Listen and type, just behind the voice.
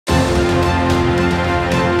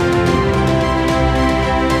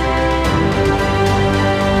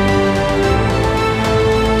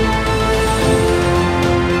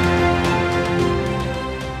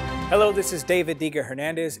this is Diga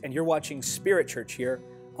Hernandez, and you're watching Spirit Church here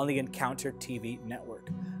on the Encounter TV network.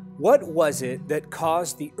 What was it that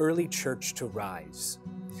caused the early church to rise?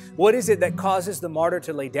 What is it that causes the martyr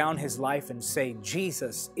to lay down his life and say,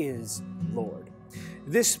 Jesus is Lord?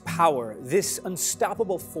 This power, this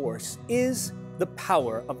unstoppable force, is the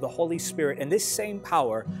power of the Holy Spirit, and this same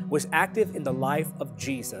power was active in the life of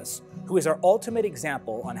Jesus, who is our ultimate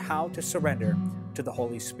example on how to surrender to the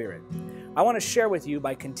Holy Spirit. I want to share with you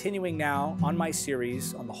by continuing now on my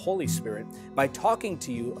series on the Holy Spirit by talking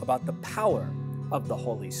to you about the power of the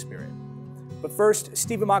Holy Spirit. But first,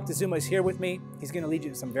 Stephen Moctezuma is here with me. He's going to lead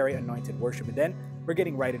you in some very anointed worship, and then we're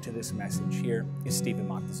getting right into this message. Here is Stephen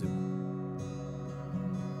Moctezuma.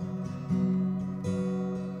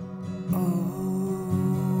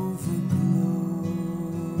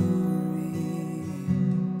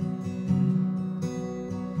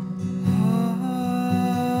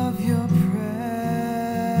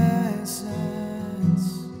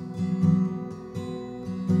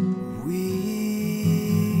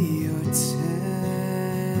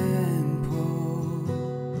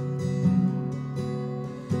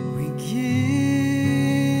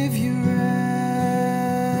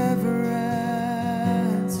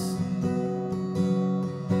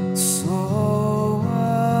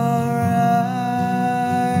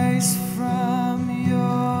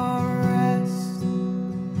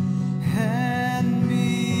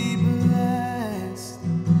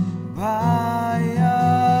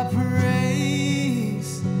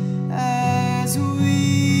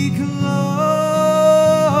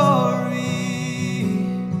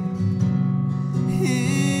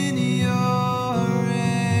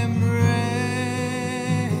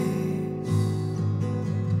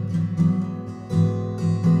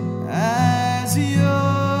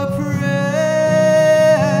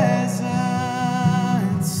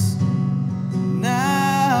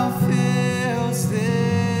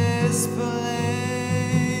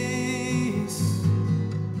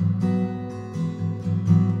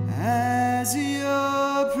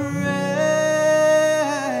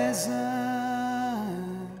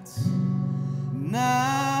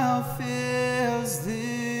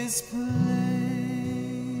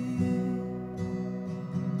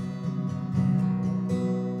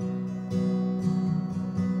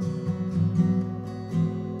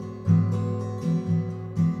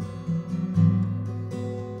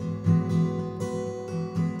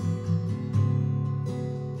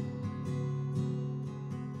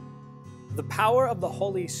 The power of the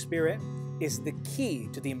Holy Spirit is the key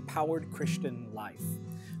to the empowered Christian life.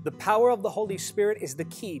 The power of the Holy Spirit is the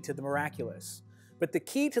key to the miraculous. But the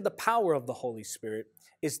key to the power of the Holy Spirit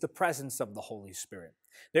is the presence of the Holy Spirit.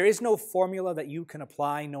 There is no formula that you can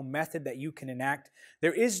apply, no method that you can enact.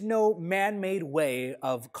 There is no man-made way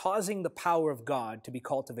of causing the power of God to be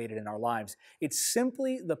cultivated in our lives. It's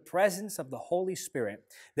simply the presence of the Holy Spirit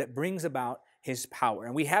that brings about His power.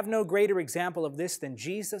 And we have no greater example of this than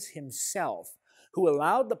Jesus Himself, who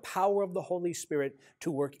allowed the power of the Holy Spirit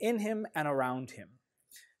to work in Him and around Him.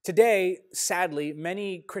 Today, sadly,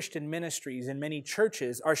 many Christian ministries and many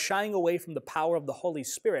churches are shying away from the power of the Holy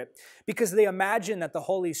Spirit because they imagine that the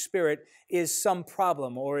Holy Spirit is some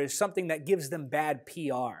problem or is something that gives them bad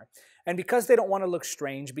PR. And because they don't want to look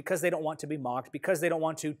strange, because they don't want to be mocked, because they don't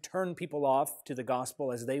want to turn people off to the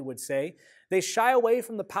gospel, as they would say, they shy away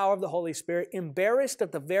from the power of the Holy Spirit, embarrassed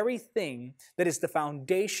of the very thing that is the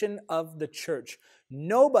foundation of the church.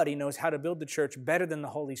 Nobody knows how to build the church better than the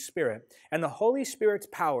Holy Spirit. And the Holy Spirit's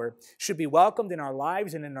power should be welcomed in our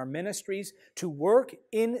lives and in our ministries to work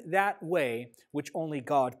in that way which only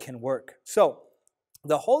God can work. So,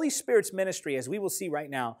 the Holy Spirit's ministry, as we will see right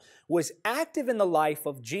now, was active in the life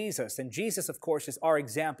of Jesus. And Jesus, of course, is our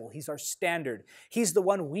example. He's our standard. He's the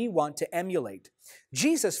one we want to emulate.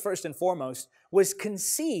 Jesus, first and foremost, was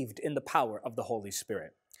conceived in the power of the Holy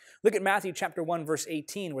Spirit. Look at Matthew chapter 1, verse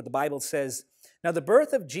 18, where the Bible says, "Now the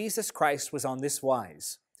birth of Jesus Christ was on this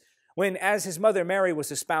wise. When, as his mother Mary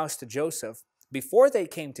was espoused to Joseph, before they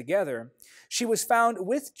came together, she was found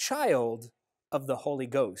with child of the Holy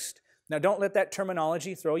Ghost." Now, don't let that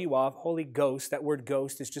terminology throw you off. Holy Ghost, that word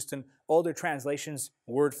ghost is just an older translation's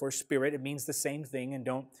word for spirit. It means the same thing, and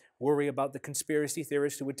don't worry about the conspiracy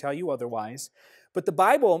theorists who would tell you otherwise. But the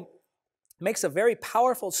Bible makes a very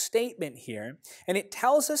powerful statement here, and it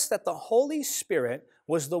tells us that the Holy Spirit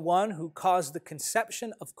was the one who caused the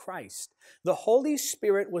conception of Christ. The Holy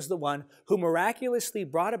Spirit was the one who miraculously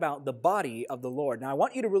brought about the body of the Lord. Now, I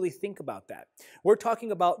want you to really think about that. We're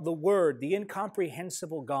talking about the Word, the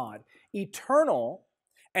incomprehensible God, eternal,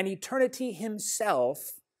 and eternity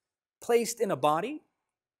Himself placed in a body.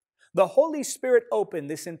 The Holy Spirit opened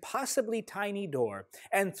this impossibly tiny door,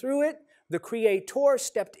 and through it, the Creator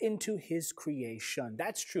stepped into his creation.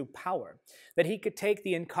 That's true power, that he could take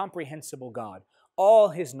the incomprehensible God, all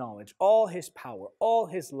his knowledge, all his power, all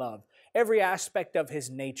his love, every aspect of his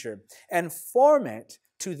nature, and form it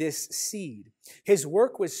to this seed. His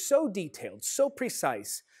work was so detailed, so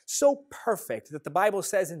precise, so perfect that the Bible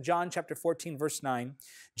says in John chapter 14, verse 9,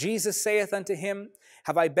 Jesus saith unto him,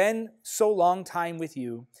 Have I been so long time with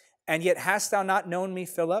you, and yet hast thou not known me,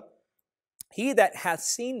 Philip? He that hath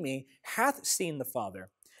seen me hath seen the Father.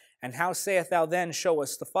 And how sayest thou then, Show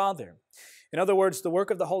us the Father? In other words, the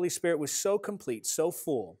work of the Holy Spirit was so complete, so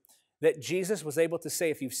full, that Jesus was able to say,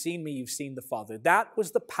 If you've seen me, you've seen the Father. That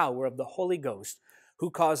was the power of the Holy Ghost who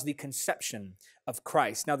caused the conception of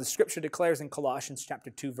Christ. Now the scripture declares in Colossians chapter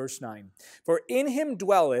 2, verse 9, For in him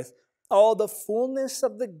dwelleth all the fullness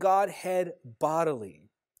of the Godhead bodily.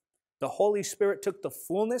 The Holy Spirit took the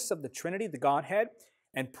fullness of the Trinity, the Godhead,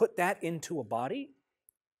 and put that into a body.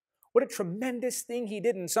 What a tremendous thing he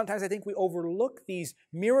did. And sometimes I think we overlook these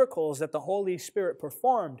miracles that the Holy Spirit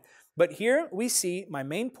performed. But here we see my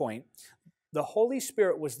main point. The Holy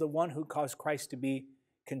Spirit was the one who caused Christ to be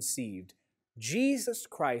conceived. Jesus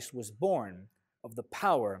Christ was born of the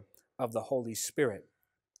power of the Holy Spirit.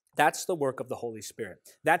 That's the work of the Holy Spirit.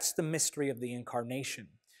 That's the mystery of the incarnation.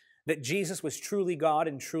 That Jesus was truly God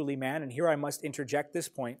and truly man. And here I must interject this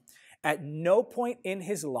point. At no point in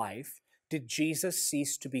his life did Jesus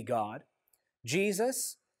cease to be God.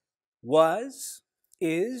 Jesus was,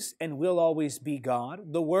 is, and will always be God.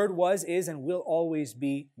 The Word was, is, and will always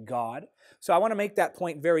be God. So I want to make that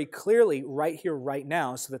point very clearly right here, right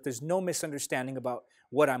now, so that there's no misunderstanding about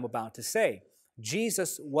what I'm about to say.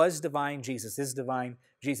 Jesus was divine. Jesus is divine.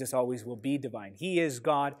 Jesus always will be divine. He is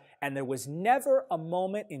God, and there was never a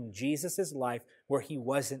moment in Jesus' life where he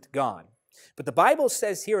wasn't God. But the Bible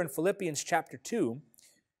says here in Philippians chapter 2,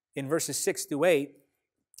 in verses 6 through 8,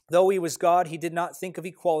 Though he was God, he did not think of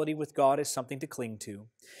equality with God as something to cling to.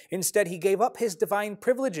 Instead, he gave up his divine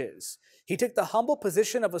privileges. He took the humble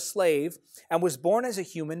position of a slave and was born as a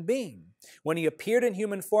human being. When he appeared in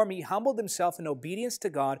human form, he humbled himself in obedience to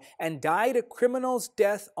God and died a criminal's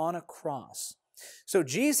death on a cross. So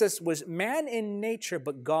Jesus was man in nature,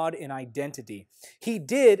 but God in identity. He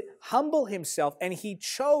did humble himself, and he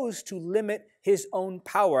chose to limit his own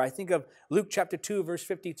power. I think of Luke chapter 2, verse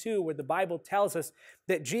 52, where the Bible tells us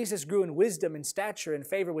that Jesus grew in wisdom and stature and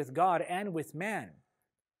favor with God and with man.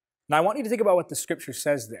 Now, I want you to think about what the scripture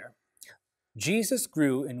says there. Jesus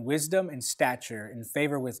grew in wisdom and stature, in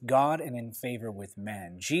favor with God and in favor with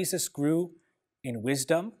man. Jesus grew in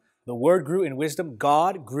wisdom. The Word grew in wisdom.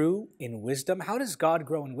 God grew in wisdom. How does God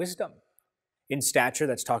grow in wisdom? In stature,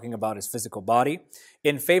 that's talking about his physical body.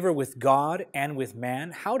 In favor with God and with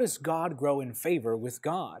man. How does God grow in favor with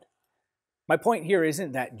God? My point here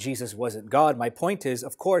isn't that Jesus wasn't God. My point is,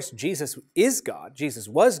 of course, Jesus is God. Jesus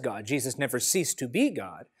was God. Jesus never ceased to be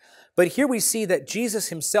God. But here we see that Jesus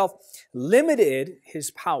himself limited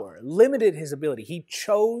his power, limited his ability. He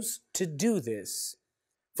chose to do this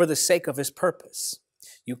for the sake of his purpose.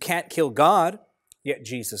 You can't kill God, yet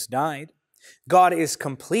Jesus died. God is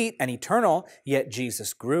complete and eternal, yet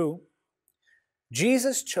Jesus grew.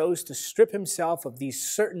 Jesus chose to strip himself of these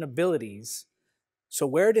certain abilities. So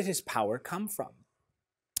where did his power come from?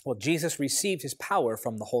 Well, Jesus received his power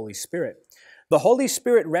from the Holy Spirit. The Holy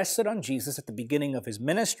Spirit rested on Jesus at the beginning of his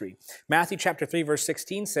ministry. Matthew chapter 3, verse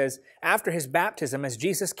 16 says, After his baptism, as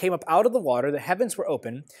Jesus came up out of the water, the heavens were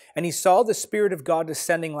open, and he saw the Spirit of God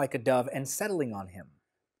descending like a dove and settling on him.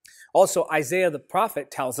 Also, Isaiah the prophet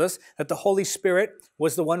tells us that the Holy Spirit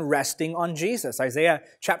was the one resting on Jesus. Isaiah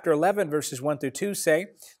chapter 11, verses 1 through 2 say,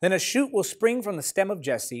 Then a shoot will spring from the stem of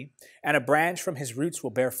Jesse, and a branch from his roots will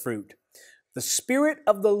bear fruit. The Spirit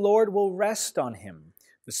of the Lord will rest on him,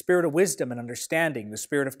 the Spirit of wisdom and understanding, the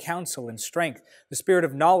Spirit of counsel and strength, the Spirit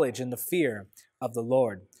of knowledge and the fear of the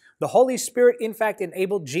Lord. The Holy Spirit, in fact,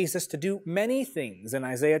 enabled Jesus to do many things. In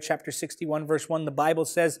Isaiah chapter 61, verse 1, the Bible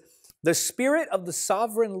says, The Spirit of the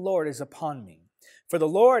sovereign Lord is upon me, for the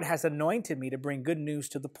Lord has anointed me to bring good news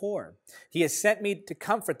to the poor. He has sent me to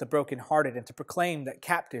comfort the brokenhearted and to proclaim that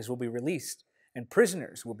captives will be released and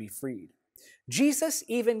prisoners will be freed. Jesus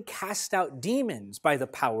even cast out demons by the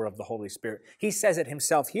power of the Holy Spirit. He says it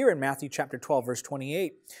himself here in Matthew chapter 12, verse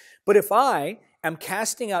 28. But if I am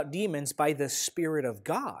casting out demons by the Spirit of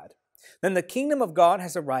God, then the kingdom of God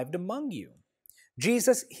has arrived among you.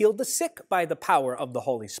 Jesus healed the sick by the power of the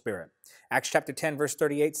Holy Spirit. Acts chapter 10, verse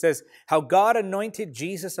 38 says, How God anointed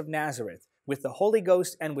Jesus of Nazareth with the Holy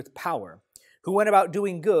Ghost and with power, who went about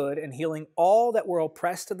doing good and healing all that were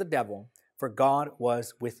oppressed of the devil, for God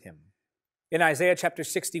was with him. In Isaiah chapter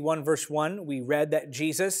 61, verse 1, we read that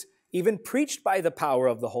Jesus even preached by the power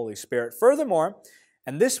of the Holy Spirit. Furthermore,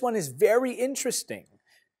 and this one is very interesting,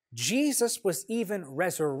 Jesus was even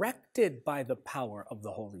resurrected by the power of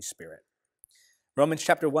the Holy Spirit. Romans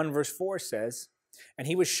chapter 1 verse 4 says, "And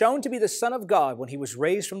he was shown to be the Son of God when he was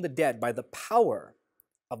raised from the dead by the power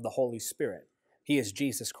of the Holy Spirit." He is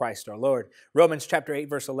Jesus Christ our Lord. Romans chapter 8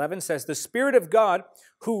 verse 11 says, "The Spirit of God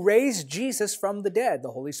who raised Jesus from the dead,"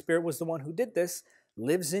 the Holy Spirit was the one who did this,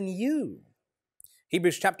 "lives in you."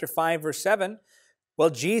 Hebrews chapter 5 verse 7, "While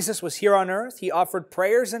Jesus was here on earth, he offered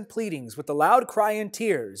prayers and pleadings with a loud cry and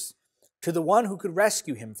tears to the one who could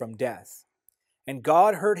rescue him from death. And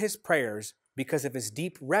God heard his prayers because of his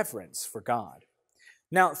deep reverence for God."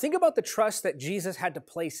 Now, think about the trust that Jesus had to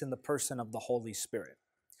place in the person of the Holy Spirit.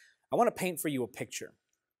 I want to paint for you a picture.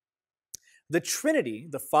 The Trinity,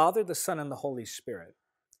 the Father, the Son, and the Holy Spirit,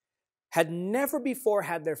 had never before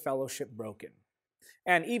had their fellowship broken.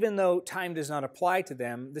 And even though time does not apply to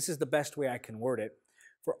them, this is the best way I can word it.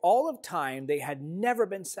 For all of time, they had never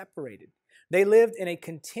been separated. They lived in a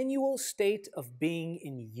continual state of being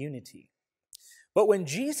in unity. But when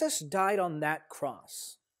Jesus died on that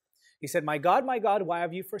cross, he said, my God, why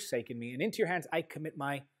have you forsaken me? And into your hands I commit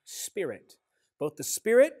my spirit." Both the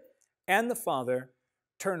Spirit and the Father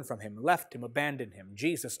turned from him, left him, abandoned him.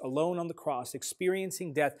 Jesus alone on the cross,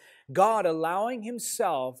 experiencing death. God allowing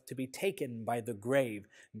himself to be taken by the grave.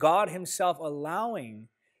 God himself allowing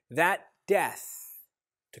that death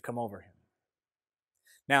to come over him.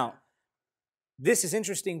 Now, this is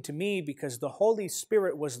interesting to me because the Holy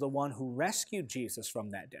Spirit was the one who rescued Jesus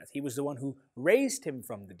from that death. He was the one who raised him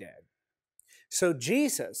from the dead. So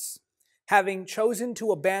Jesus, having chosen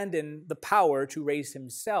to abandon the power to raise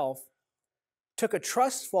himself, took a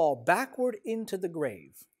trust fall backward into the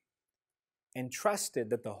grave and trusted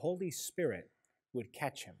that the Holy Spirit would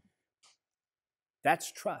catch him.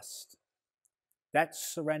 That's trust. That's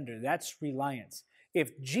surrender. That's reliance.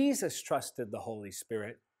 If Jesus trusted the Holy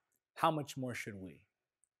Spirit, how much more should we?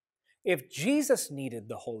 If Jesus needed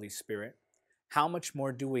the Holy Spirit, how much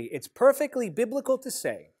more do we? It's perfectly biblical to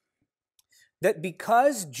say that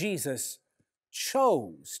because Jesus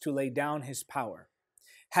chose to lay down his power,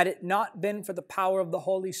 had it not been for the power of the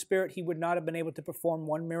Holy Spirit, he would not have been able to perform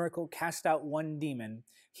one miracle, cast out one demon,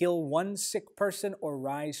 heal one sick person, or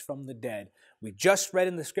rise from the dead. We just read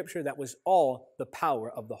in the scripture that was all the power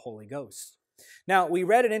of the Holy Ghost. Now, we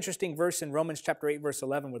read an interesting verse in Romans chapter 8, verse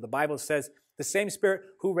 11, where the Bible says, "The same Spirit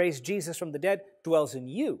who raised Jesus from the dead dwells in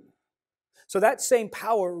you." So that same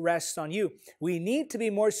power rests on you. We need to be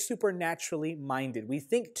more supernaturally minded. We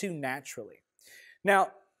think too naturally.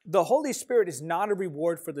 Now, the Holy Spirit is not a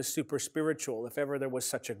reward for the super spiritual, if ever there was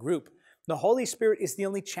such a group. The Holy Spirit is the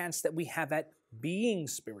only chance that we have at being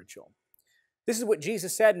spiritual. This is what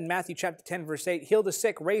Jesus said in Matthew chapter 10, verse 8, "Heal the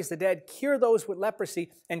sick, raise the dead, cure those with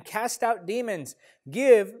leprosy, and cast out demons.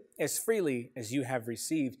 Give as freely as you have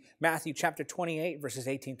received." Matthew chapter 28, verses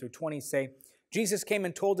 18 through 20 say, Jesus came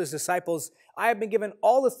and told his disciples, "I have been given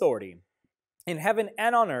all authority in heaven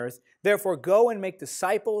and on earth. Therefore go and make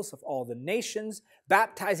disciples of all the nations,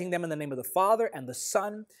 baptizing them in the name of the Father and the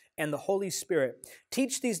Son and the Holy Spirit.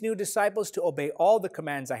 Teach these new disciples to obey all the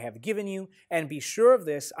commands I have given you, and be sure of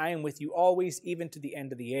this, I am with you always, even to the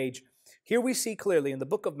end of the age." Here we see clearly in the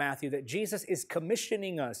book of Matthew that Jesus is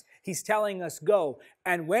commissioning us. He's telling us go.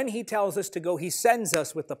 And when he tells us to go, he sends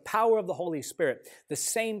us with the power of the Holy Spirit, the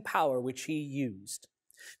same power which he used.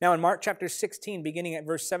 Now in Mark chapter 16, beginning at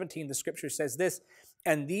verse 17, the scripture says this,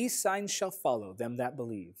 "And these signs shall follow them that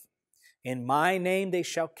believe. In my name they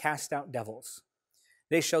shall cast out devils.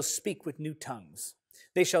 They shall speak with new tongues.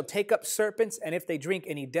 They shall take up serpents, and if they drink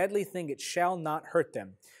any deadly thing, it shall not hurt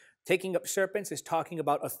them." Taking up serpents is talking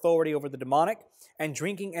about authority over the demonic, and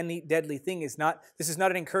drinking any deadly thing is not, this is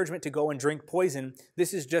not an encouragement to go and drink poison.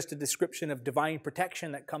 This is just a description of divine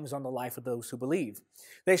protection that comes on the life of those who believe.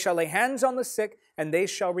 "They shall lay hands on the sick, and they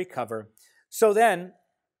shall recover." So then,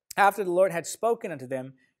 after the Lord had spoken unto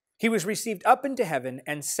them, he was received up into heaven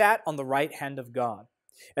and sat on the right hand of God.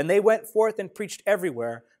 And they went forth and preached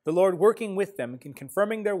everywhere, the Lord working with them and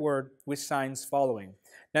confirming their word with signs following.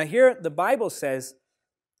 Now here the Bible says,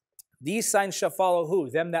 these signs shall follow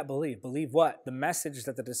who? Them that believe. Believe what? The message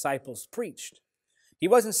that the disciples preached. He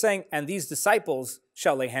wasn't saying, and these disciples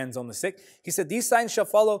shall lay hands on the sick. He said, these signs shall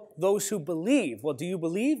follow those who believe. Well, do you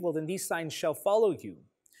believe? Well, then these signs shall follow you.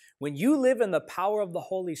 When you live in the power of the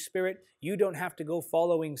Holy Spirit, you don't have to go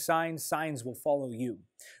following signs. Signs will follow you.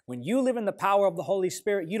 When you live in the power of the Holy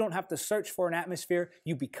Spirit, you don't have to search for an atmosphere.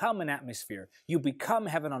 You become an atmosphere. You become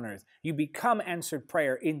heaven on earth. You become answered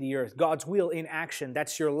prayer in the earth. God's will in action.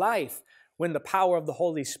 That's your life when the power of the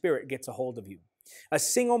Holy Spirit gets a hold of you. A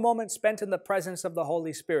single moment spent in the presence of the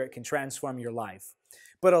Holy Spirit can transform your life.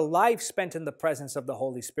 But a life spent in the presence of the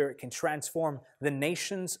Holy Spirit can transform the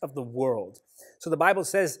nations of the world. So the Bible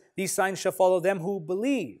says, these signs shall follow them who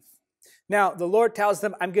believe. Now, the Lord tells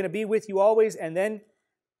them, I'm going to be with you always. And then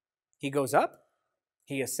he goes up,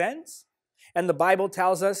 he ascends. And the Bible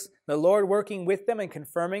tells us the Lord working with them and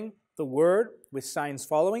confirming the word with signs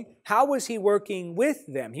following. How was he working with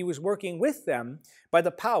them? He was working with them by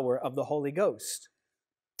the power of the Holy Ghost.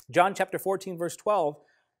 John chapter 14, verse 12,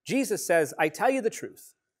 Jesus says, I tell you the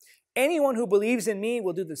truth. Anyone who believes in me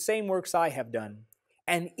will do the same works I have done,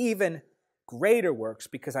 and even greater works,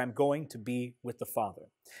 because I'm going to be with the Father.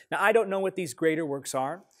 Now, I don't know what these greater works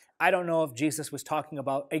are. I don't know if Jesus was talking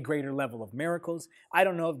about a greater level of miracles. I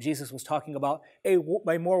don't know if Jesus was talking about a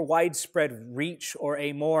more widespread reach or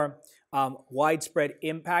a more widespread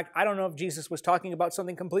impact. I don't know if Jesus was talking about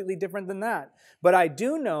something completely different than that. But I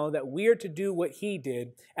do know that we are to do what he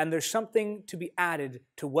did, and there's something to be added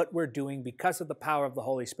to what we're doing because of the power of the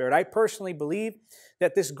Holy Spirit. I personally believe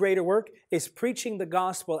that this greater work is preaching the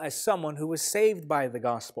gospel as someone who was saved by the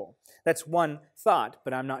gospel. That's one thought,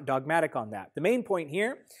 but I'm not dogmatic on that. The main point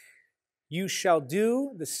here, you shall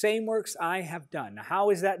do the same works I have done. Now, how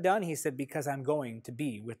is that done? He said, because I'm going to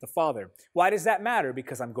be with the Father. Why does that matter?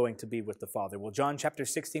 Because I'm going to be with the Father. Well, John chapter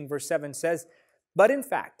 16, verse 7 says, but in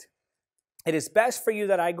fact, it is best for you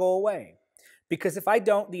that I go away, because if I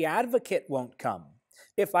don't, the advocate won't come.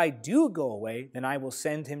 If I do go away, then I will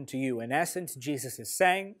send him to you. In essence, Jesus is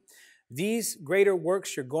saying, these greater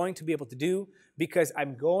works you're going to be able to do because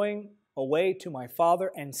I'm going away to my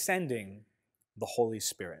Father and sending the Holy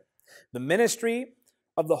Spirit. The ministry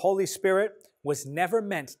of the Holy Spirit was never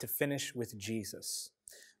meant to finish with Jesus.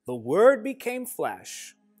 The Word became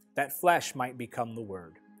flesh, that flesh might become the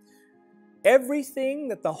Word. Everything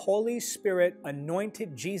that the Holy Spirit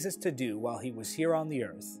anointed Jesus to do while he was here on the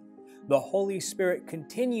earth, the Holy Spirit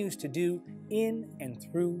continues to do in and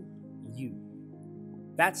through you.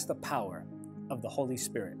 That's the power of the Holy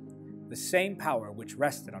Spirit, the same power which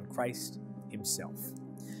rested on Christ himself.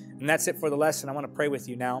 And that's it for the lesson. I want to pray with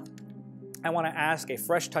you now. I want to ask a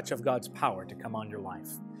fresh touch of God's power to come on your life,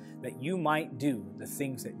 that you might do the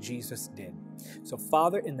things that Jesus did. So,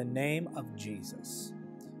 Father, in the name of Jesus,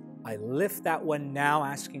 I lift that one now,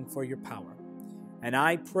 asking for your power. And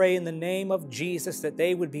I pray in the name of Jesus that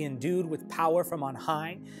they would be endued with power from on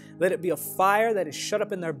high. Let it be a fire that is shut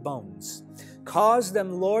up in their bones. Cause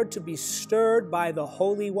them, Lord, to be stirred by the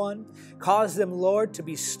Holy One. Cause them, Lord, to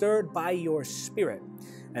be stirred by your Spirit.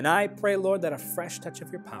 And I pray, Lord, that a fresh touch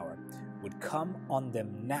of your power would come on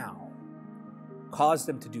them now. Cause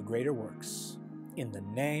them to do greater works. In the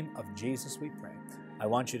name of Jesus we pray. I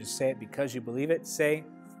want you to say it because you believe it. Say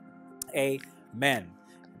amen.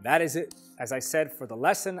 That is it. As I said, for the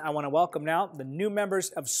lesson, I want to welcome now the new members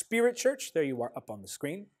of Spirit Church. There you are up on the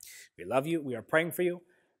screen. We love you. We are praying for you.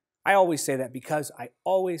 I always say that because I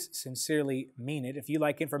always sincerely mean it. If you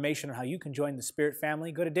like information on how you can join the Spirit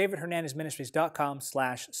family, go to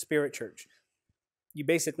davidhernandezministries.com/spiritchurch. You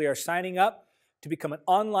basically are signing up to become an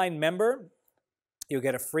online member. You'll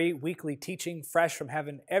get a free weekly teaching fresh from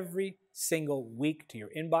heaven every single week to your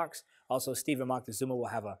inbox. Also, Stephen Moctezuma will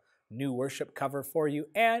have a new worship cover for you.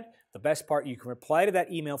 And the best part, you can reply to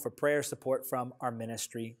that email for prayer support from our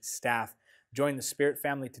ministry staff. Join the Spirit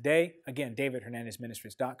family today. Again,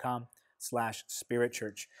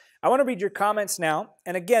 davidhernandezministries.com/spiritchurch. I want to read your comments now.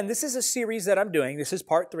 And again, this is a series that I'm doing. This is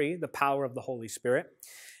part 3, the power of the Holy Spirit.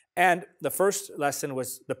 And the first lesson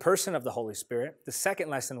was the person of the Holy Spirit. The second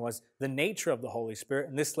lesson was the nature of the Holy Spirit.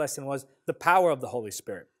 And this lesson was the power of the Holy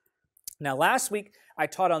Spirit. Now, last week, I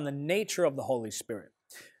taught on the nature of the Holy Spirit.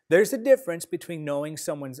 There's a difference between knowing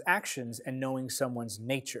someone's actions and knowing someone's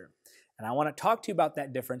nature. And I want to talk to you about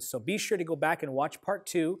that difference. So be sure to go back and watch part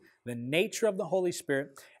 2, the nature of the Holy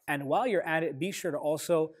Spirit. And while you're at it, be sure to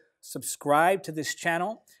also subscribe to this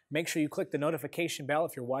channel. Make sure you click the notification bell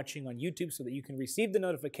if you're watching on YouTube so that you can receive the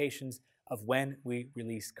notifications of when we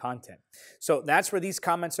release content. So that's where these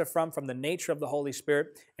comments are from the nature of the Holy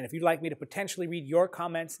Spirit. And if you'd like me to potentially read your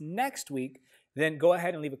comments next week, then go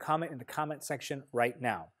ahead and leave a comment in the comment section right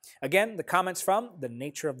now. Again, the comments from the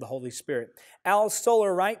nature of the Holy Spirit. Al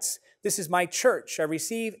Solar writes, "This is my church. I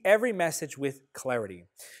receive every message with clarity.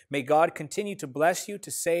 May God continue to bless you to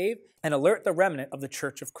save and alert the remnant of the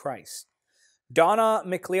Church of Christ." Donna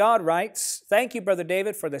McLeod writes, "Thank you, Brother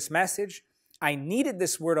David, for this message. I needed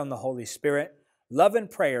this word on the Holy Spirit. Love and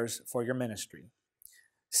prayers for your ministry."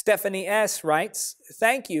 Stephanie S. writes,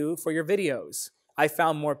 "Thank you for your videos. I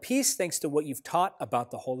found more peace thanks to what you've taught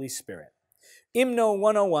about the Holy Spirit." Imno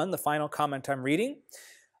 101, the final comment I'm reading,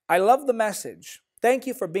 "I love the message. Thank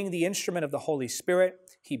you for being the instrument of the Holy Spirit.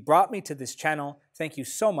 He brought me to this channel. Thank you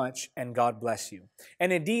so much, and God bless you.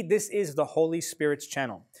 And indeed, this is the Holy Spirit's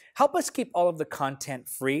channel. Help us keep all of the content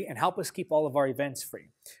free and help us keep all of our events free.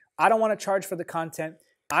 I don't want to charge for the content.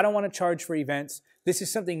 I don't want to charge for events. This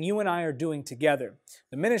is something you and I are doing together.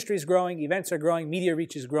 The ministry is growing, events are growing, media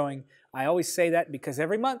reach is growing. I always say that because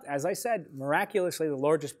every month, as I said, miraculously, the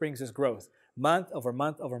Lord just brings us growth, month over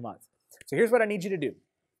month over month. So here's what I need you to do.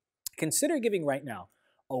 Consider giving right now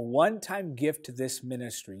a one-time gift to this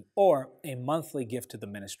ministry or a monthly gift to the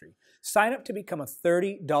ministry. Sign up to become a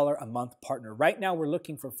 $30 a month partner. Right now, we're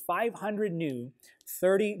looking for 500 new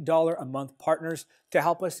 $30 a month partners to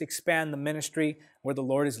help us expand the ministry where the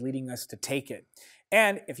Lord is leading us to take it.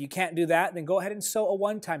 And if you can't do that, then go ahead and sow a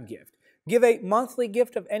one-time gift. Give a monthly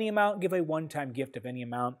gift of any amount, give a one-time gift of any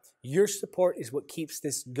amount. Your support is what keeps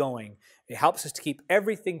this going. It helps us to keep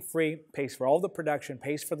everything free, pays for all the production,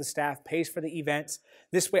 pays for the staff, pays for the events.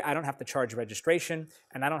 This way I don't have to charge registration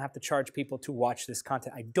and I don't have to charge people to watch this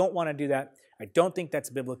content. I don't want to do that. I don't think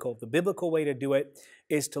that's biblical. The biblical way to do it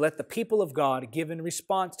is to let the people of God give in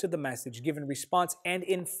response to the message, give in response and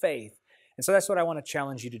in faith. And so that's what I want to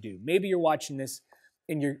challenge you to do. Maybe you're watching this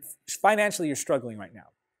and financially you're struggling right now.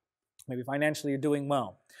 Maybe financially you're doing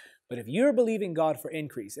well. But if you're believing God for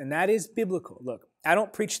increase, and that is biblical, look, I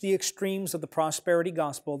don't preach the extremes of the prosperity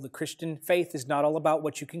gospel. The Christian faith is not all about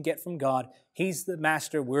what you can get from God. He's the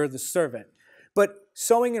master, we're the servant. But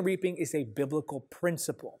sowing and reaping is a biblical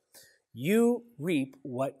principle. You reap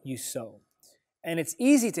what you sow. And it's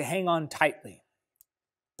easy to hang on tightly.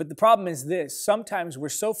 But the problem is this, sometimes we're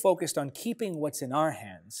so focused on keeping what's in our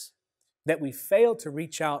hands that we fail to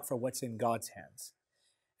reach out for what's in God's hands.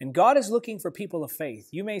 And God is looking for people of faith.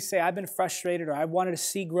 You may say, I've been frustrated, or I wanted to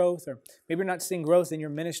see growth, or maybe you're not seeing growth in your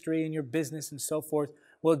ministry, in your business, and so forth.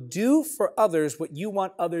 Well, do for others what you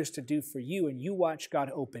want others to do for you, and you watch God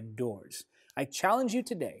open doors. I challenge you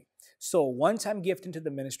today, sow a one-time gift into the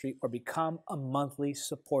ministry or become a monthly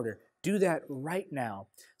supporter. Do that right now.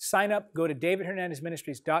 Sign up, go to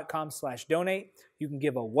davidhernandezministries.com/donate. You can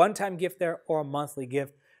give a one-time gift there or a monthly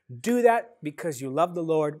gift. Do that because you love the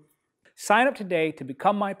Lord. Sign up today to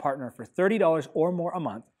become my partner for $30 or more a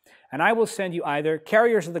month, and I will send you either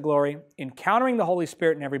Carriers of the Glory, Encountering the Holy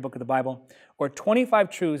Spirit in Every Book of the Bible, or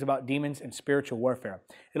 25 Truths About Demons and Spiritual Warfare.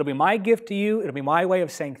 It'll be my gift to you. It'll be my way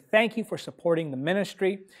of saying thank you for supporting the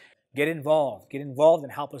ministry. Get involved. Get involved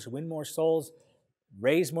and help us win more souls,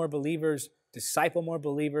 raise more believers, disciple more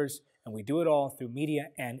believers, and we do it all through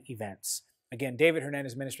media and events. Again,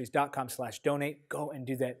 davidhernandezministries.com/donate. Go and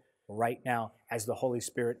do that right now as the Holy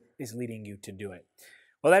Spirit is leading you to do it.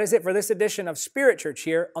 Well, that is it for this edition of Spirit Church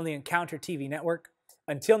here on the Encounter TV network.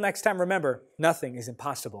 Until next time, remember, nothing is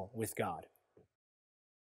impossible with God.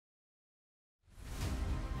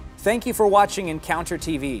 Thank you for watching Encounter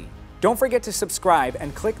TV. Don't forget to subscribe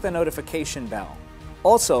and click the notification bell.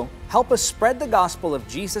 Also, help us spread the gospel of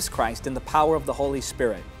Jesus Christ in the power of the Holy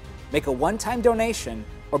Spirit. Make a one-time donation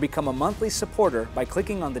or become a monthly supporter by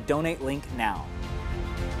clicking on the donate link now.